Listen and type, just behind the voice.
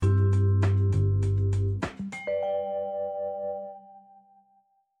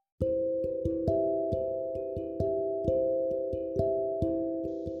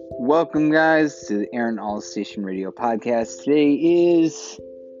Welcome, guys, to the Aaron All Station Radio Podcast. Today is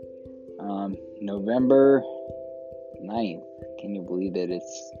November 9th. Can you believe it?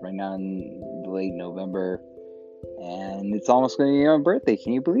 It's right now in late November, and it's almost going to be my birthday.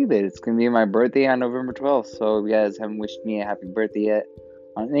 Can you believe it? It's going to be my birthday on November 12th. So if you guys haven't wished me a happy birthday yet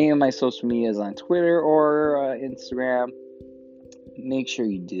on any of my social medias on Twitter or Instagram, make sure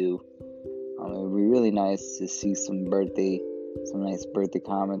you do. It would be really nice to see some nice birthday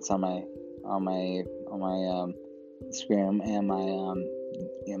comments on my Instagram and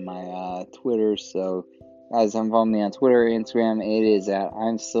my Twitter. So guys, follow me on Twitter, Instagram. It is at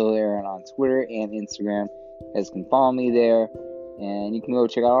I'm Still Aaron on Twitter and Instagram. You guys can follow me there, and you can go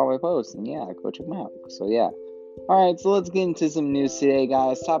check out all my posts. And yeah, go check them out. So yeah. Alright, so let's get into some news today,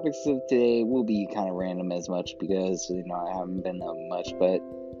 guys. Topics of today will be kind of random as much because I haven't been up much, but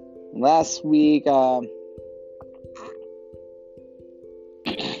last week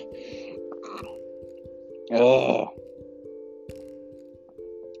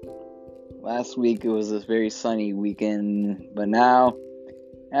last week it was a very sunny weekend, but now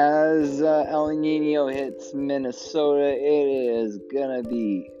as El Nino hits Minnesota, it is gonna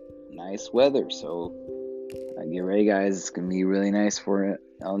be nice weather. So get ready, guys. It's gonna be really nice for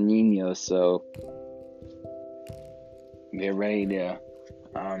El Nino. So get ready to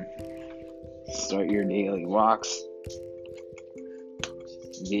start your daily walks,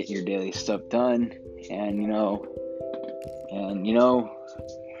 get your daily stuff done, and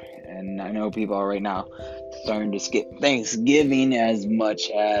I know people are right now starting to skip Thanksgiving as much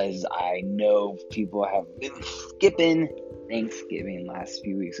as I know people have been skipping Thanksgiving last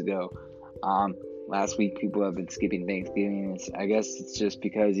few weeks ago. Last week people have been skipping Thanksgiving. I guess it's just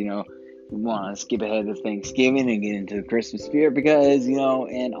because, we want to skip ahead of Thanksgiving and get into the Christmas spirit because,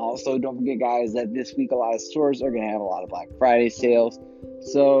 and also don't forget, guys, that this week a lot of stores are going to have a lot of Black Friday sales.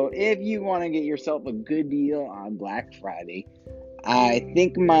 So if you want to get yourself a good deal on Black Friday, I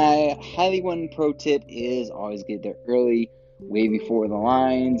think my highly one pro tip is always get there early, way before the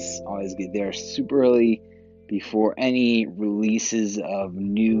lines. Always get there super early before any releases of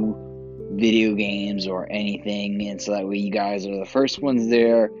new video games or anything, and so that way you guys are the first ones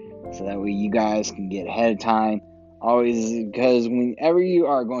there, so that way you guys can get ahead of time. Always, because whenever you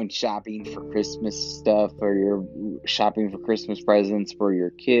are going shopping for Christmas stuff, or you're shopping for Christmas presents for your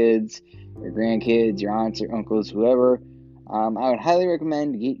kids, your grandkids, your aunts, your uncles, whoever, I would highly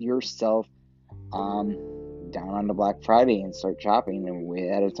recommend to get yourself down on the Black Friday and start shopping and way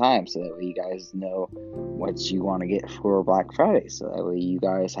ahead of time, so that way you guys know what you want to get for Black Friday. So that way you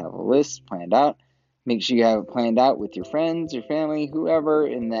guys have a list planned out. Make sure you have it planned out with your friends, your family, whoever,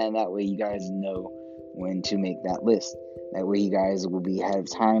 and then that way you guys know when to make that list. That way you guys will be ahead of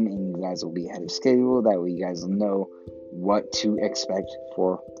time and you guys will be ahead of schedule. That way you guys will know what to expect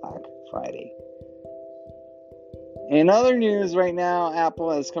for Black Friday. In other news right now, Apple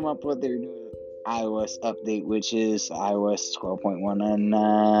has come up with their new iOS update, which is iOS 12.1, and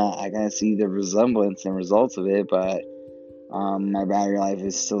I kind of see the resemblance and results of it, but my battery life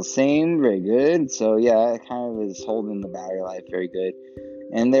is still the same, very good. So yeah, it kind of is holding the battery life very good.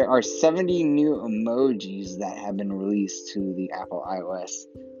 And there are 70 new emojis that have been released to the Apple iOS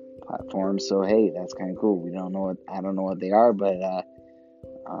platform. So hey, that's kind of cool. I don't know what they are, but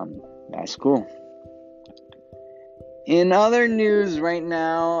that's cool. In other news right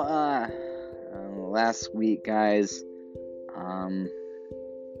now, last week, guys,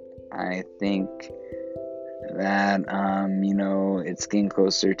 I think that, it's getting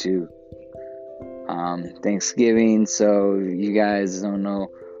closer to Thanksgiving, so you guys don't know,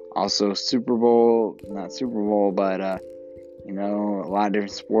 also not Super Bowl, but, a lot of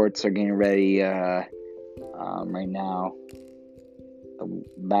different sports are getting ready, right now. The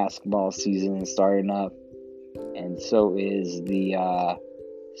basketball season is starting up, and so is the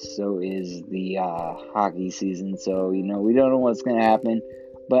hockey season. So we don't know what's going to happen,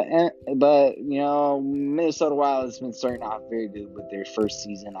 but Minnesota Wild has been starting off very good with their first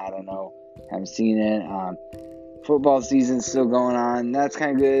season. I don't know, haven't seen it. Football season's still going on. That's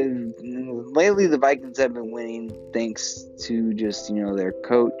kind of good. Lately the Vikings have been winning thanks to just their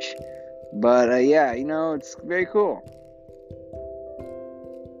coach, but it's very cool.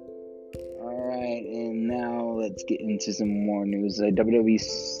 Alright, and now let's get into some more news. WWE,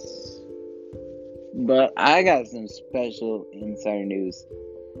 but I got some special insider news.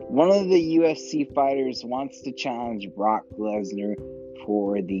 One of the UFC fighters wants to challenge Brock Lesnar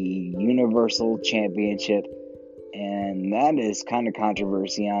for the Universal Championship, and that is kind of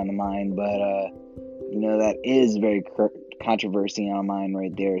controversy on mine, but that is very controversy on mine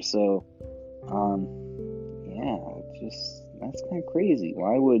right there. So That's kind of crazy.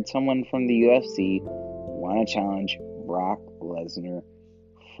 Why would someone from the UFC want to challenge Brock Lesnar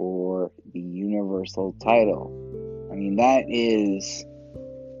for the Universal title? I mean, that is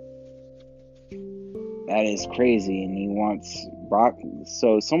crazy, and he wants Brock.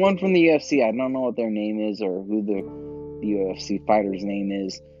 So someone from the UFC, I don't know what their name is or who the UFC fighter's name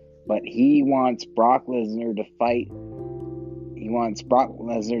is, but he wants Brock Lesnar to fight. He wants Brock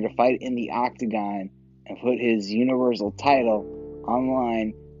Lesnar to fight in the octagon and put his Universal title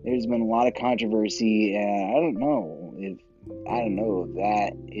online. There's been a lot of controversy, and I don't know if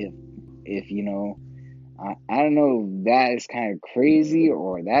that is kind of crazy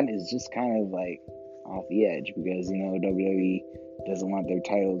or that is just kind of like off the edge, because WWE doesn't want their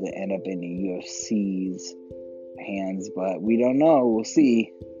title to end up in the UFC's hands, but we don't know. We'll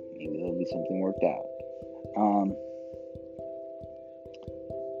see. Maybe there'll be something worked out.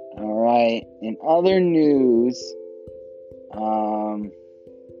 All right. In other news,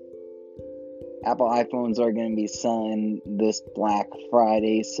 Apple iPhones are going to be selling this Black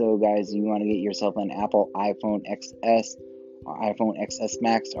Friday. So, guys, you want to get yourself an Apple iPhone XS or iPhone XS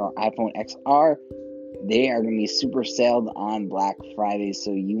Max or iPhone XR, they are going to be super sailed on Black Friday.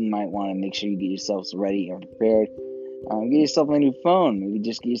 So, you might want to make sure you get yourselves ready and prepared. Get yourself a new phone. Maybe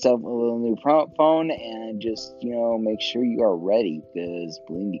just get yourself a little new phone and just, make sure you are ready, because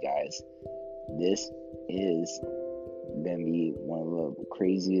believe me, guys, this is going to be one of the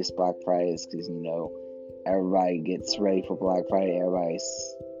craziest Black Fridays, because, everybody gets ready for Black Friday. Everybody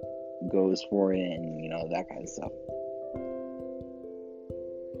goes for it and, that kind of stuff.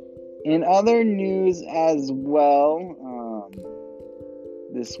 In other news as well,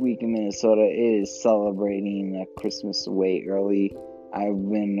 this week in Minnesota is celebrating Christmas way early. I've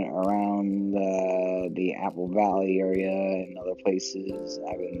been around the Apple Valley area and other places.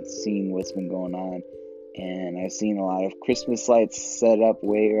 I've been seeing what's been going on, and I've seen a lot of Christmas lights set up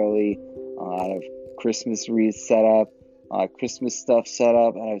way early, a lot of Christmas wreaths set up, a lot of Christmas stuff set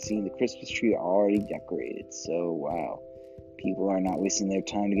up, and I've seen the Christmas tree already decorated. So, wow. People are not wasting their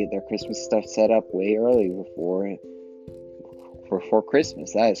time to get their Christmas stuff set up way early before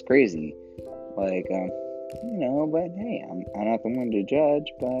Christmas. That is crazy. But hey, I'm not the one to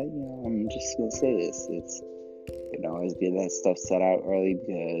judge, but I'm just gonna say this. You can always get that stuff set out early,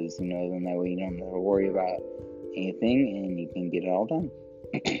 because then that way you don't have to worry about anything and you can get it all done.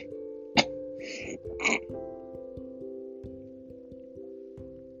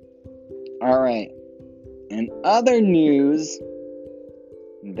 Alright. In other news,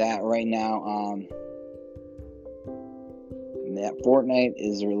 that right now, that Fortnite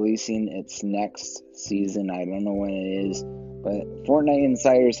is releasing its next season. I don't know when it is, but Fortnite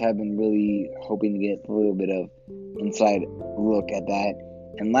insiders have been really hoping to get a little bit of inside look at that.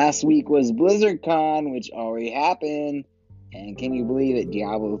 And last week was BlizzardCon, which already happened. And can you believe it?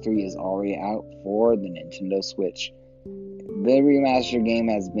 Diablo 3 is already out for the Nintendo Switch. The remastered game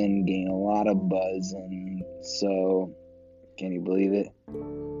has been getting a lot of buzz, and so, can you believe it?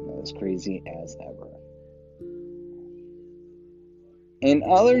 As crazy as ever. In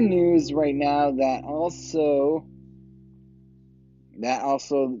other news right now, that also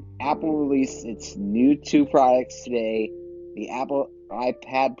Apple released its new 2 products today, the Apple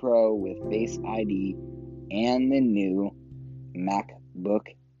iPad Pro with Face ID and the new MacBook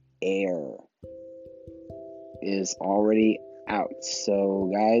Air is already out.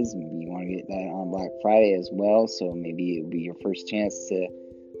 So guys, maybe you want to get that on Black Friday as well, so maybe it'll be your first chance to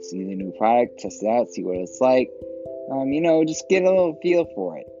see the new product, test it out, see what it's like. Just get a little feel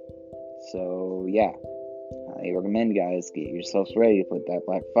for it. So yeah, I recommend, guys, get yourselves ready to put that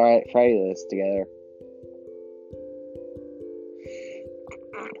Black Friday list together.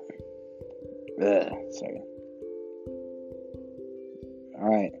 Sorry.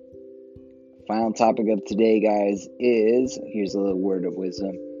 Alright. Final topic of today, guys, here's a little word of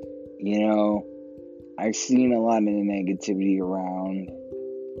wisdom. I've seen a lot of negativity around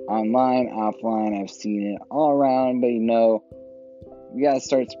online, offline. I've seen it all around, but we gotta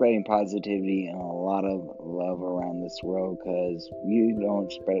start spreading positivity and a lot of love around this world, because we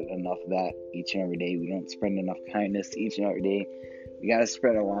don't spread enough of that each and every day. We don't spread enough kindness each and every day. We gotta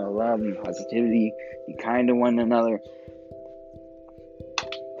spread a lot of love and positivity, be kind to one another,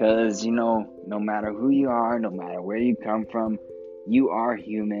 because no matter who you are, no matter where you come from, you are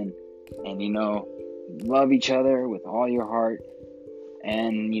human, and love each other with all your heart,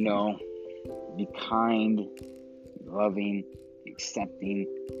 and be kind, loving, accepting,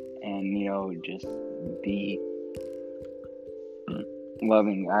 and just be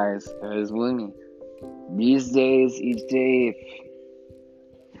loving, guys. Because believe me, these days, each day,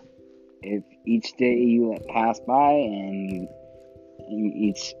 if each day you let pass by and you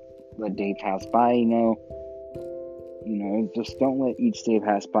each let day pass by, just don't let each day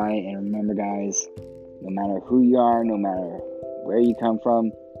pass by. And remember, guys, no matter who you are, no matter where you come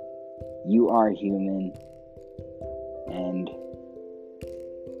from, you are human. And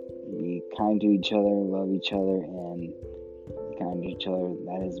be kind to each other, love each other, and be kind to each other.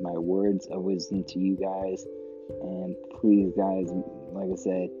 That is my words of wisdom to you guys. And please, guys, like I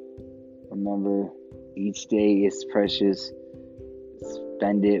said, remember, each day is precious.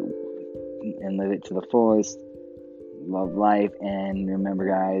 Spend it and live it to the fullest. Love life, and remember,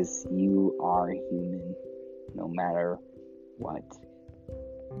 guys, you are human no matter what.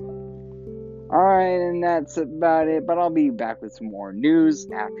 Alright, and that's about it, but I'll be back with some more news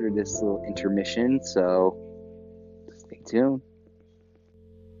after this little intermission, so stay tuned.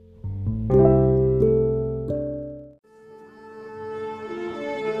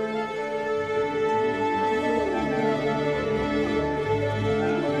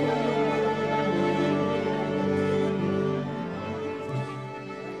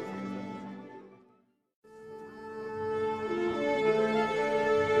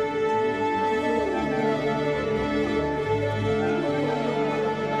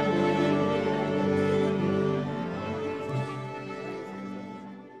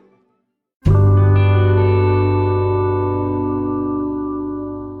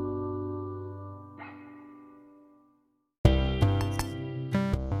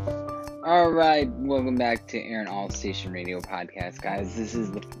 Alright, welcome back to Aaron All Station Radio Podcast, guys. This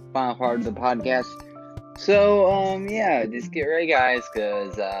is the final part of the podcast. So, just get ready, guys,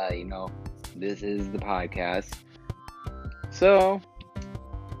 because, this is the podcast. So,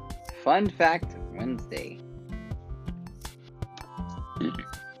 Fun Fact Wednesday.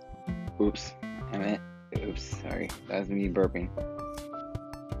 Oops, sorry, that was me burping.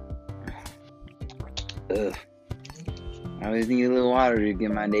 Ugh. I always need a little water to get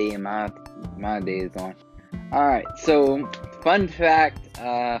my day and my day is going. Alright, so fun fact,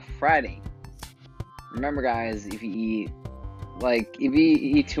 Friday. Remember, guys, if you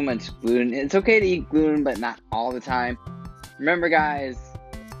eat too much gluten, it's okay to eat gluten, but not all the time. Remember, guys,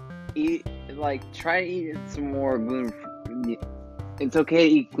 try to eat some more gluten. It's okay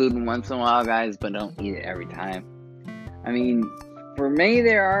to eat gluten once in a while, guys, but don't eat it every time. I mean, for many,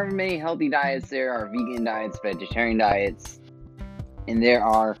 there are many healthy diets. There are vegan diets, vegetarian diets, and there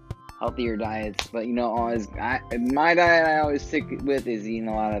are healthier diets. But my diet I always stick with is eating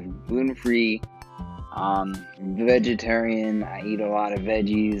a lot of gluten-free, vegetarian. I eat a lot of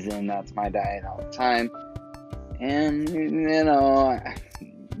veggies, and that's my diet all the time. And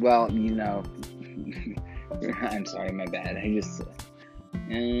I'm sorry, my bad.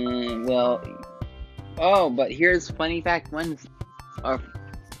 But here's funny fact Wednesday.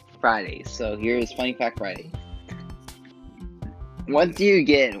 Friday. So here's Funny Fact Friday. What do you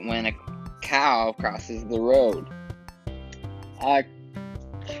get when a cow crosses the road? A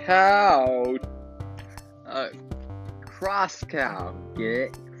cross cow. Get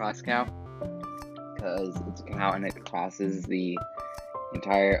it? Cross cow? Because it's a cow and it crosses the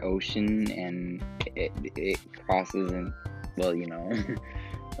entire ocean, and it crosses and, that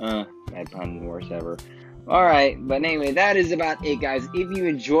pun worst ever. Alright, but anyway, that is about it, guys. If you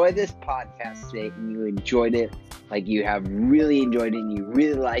enjoyed this podcast today, and you enjoyed it, like you have really enjoyed it, and you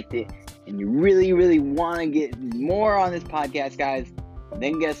really liked it, and you really, really want to get more on this podcast, guys,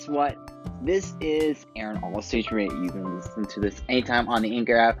 then guess what? This is Aaron All Station Radio. You can listen to this anytime on the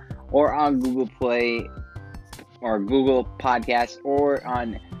Anchor app, or on Google Play, or Google Podcasts, or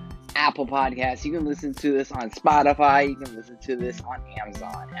on Apple Podcasts. You can listen to this on Spotify. You can listen to this on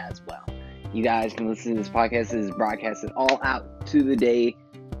Amazon as well. You guys can listen to this podcast. It is broadcasted all out to the day.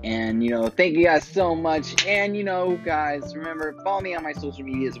 And, thank you guys so much. And, guys, remember, follow me on my social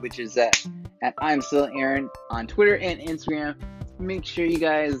medias, which is at I'm Still Aaron on Twitter and Instagram. Make sure you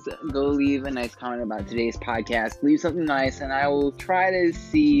guys go leave a nice comment about today's podcast. Leave something nice, and I will try to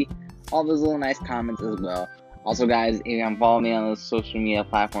see all those little nice comments as well. Also, guys, if you can follow me on those social media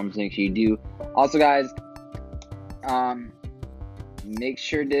platforms, make sure you do. Also, guys, make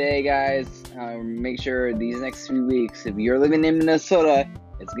sure today, guys, make sure these next few weeks, if you're living in Minnesota,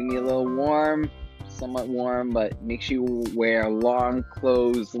 it's going to be a little warm, somewhat warm, but make sure you wear long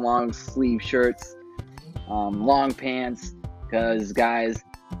clothes, long sleeve shirts, long pants, because, guys,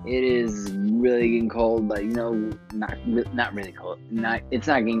 it is really getting cold, but, not really cold. It's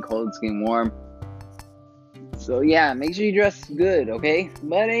not getting cold, it's getting warm. So, yeah, make sure you dress good, okay?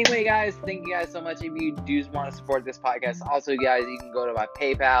 But anyway, guys, thank you guys so much. If you do want to support this podcast, also, guys, you can go to my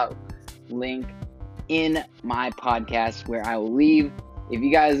PayPal link in my podcast, where I will leave if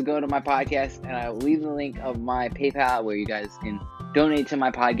you guys go to my podcast, and I'll leave the link of my PayPal where you guys can donate to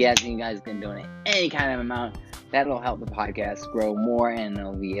my podcast, and you guys can donate any kind of amount. That'll help the podcast grow more, and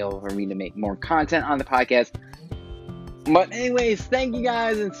it'll be able for me to make more content on the podcast. But anyways, thank you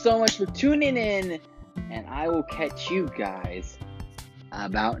guys and so much for tuning in, and I will catch you guys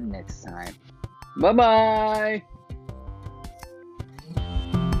about next time. Bye-bye!